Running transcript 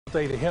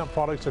State hemp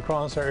products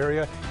across our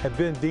area have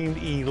been deemed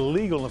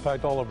illegal. In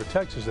fact, all over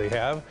Texas they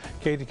have.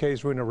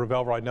 KTK's Rena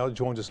Ravel right now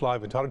joins us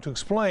live in Tyler to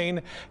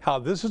explain how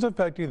this is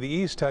affecting the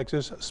East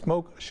Texas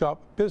smoke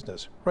shop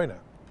business. Rena.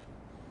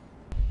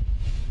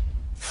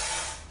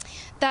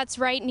 That's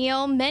right,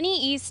 Neil. Many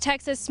East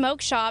Texas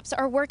smoke shops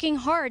are working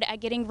hard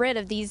at getting rid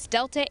of these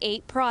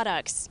Delta-8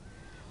 products.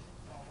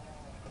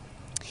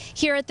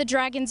 Here at the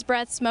Dragon's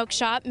Breath Smoke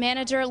Shop,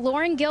 manager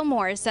Lauren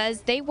Gilmore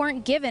says they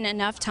weren't given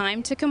enough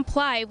time to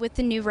comply with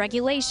the new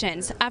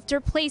regulations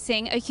after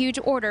placing a huge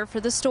order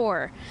for the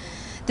store.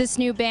 This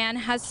new ban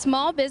has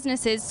small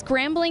businesses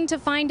scrambling to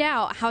find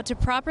out how to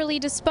properly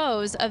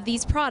dispose of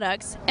these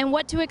products and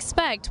what to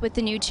expect with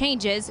the new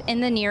changes in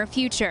the near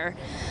future.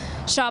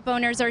 Shop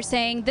owners are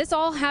saying this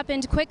all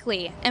happened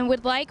quickly and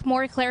would like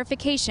more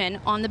clarification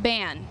on the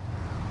ban.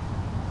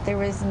 There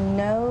was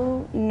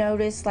no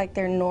notice like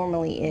there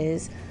normally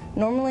is.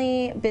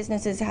 Normally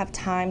businesses have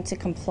time to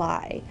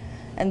comply,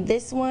 and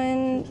this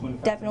one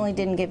definitely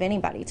didn't give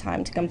anybody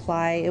time to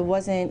comply. It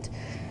wasn't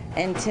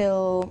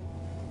until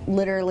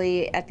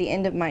literally at the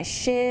end of my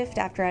shift,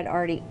 after I'd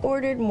already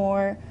ordered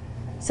more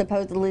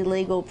supposedly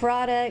legal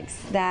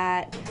products,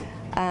 that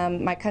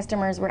my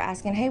customers were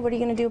asking, hey, what are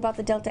you going to do about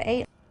the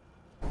Delta-8?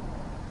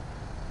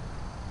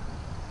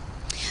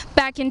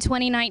 Back in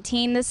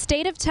 2019, the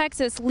state of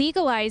Texas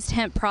legalized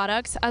hemp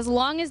products as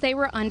long as they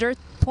were under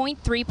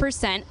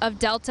 0.3% of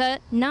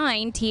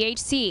Delta-9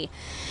 THC.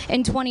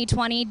 In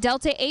 2020,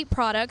 Delta-8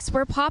 products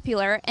were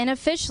popular and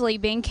officially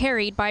being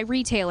carried by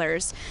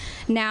retailers.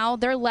 Now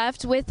they're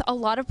left with a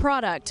lot of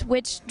product,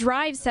 which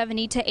drives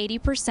 70 to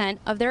 80%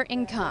 of their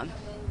income.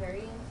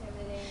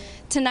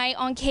 Tonight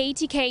on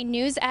KTK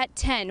News at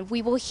 10,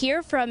 we will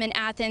hear from an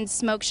Athens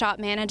smoke shop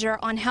manager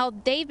on how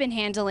they've been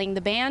handling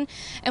the ban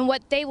and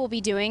what they will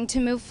be doing to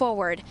move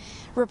forward.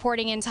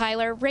 Reporting in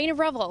Tyler, Rena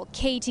Revel,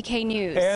 KTK News.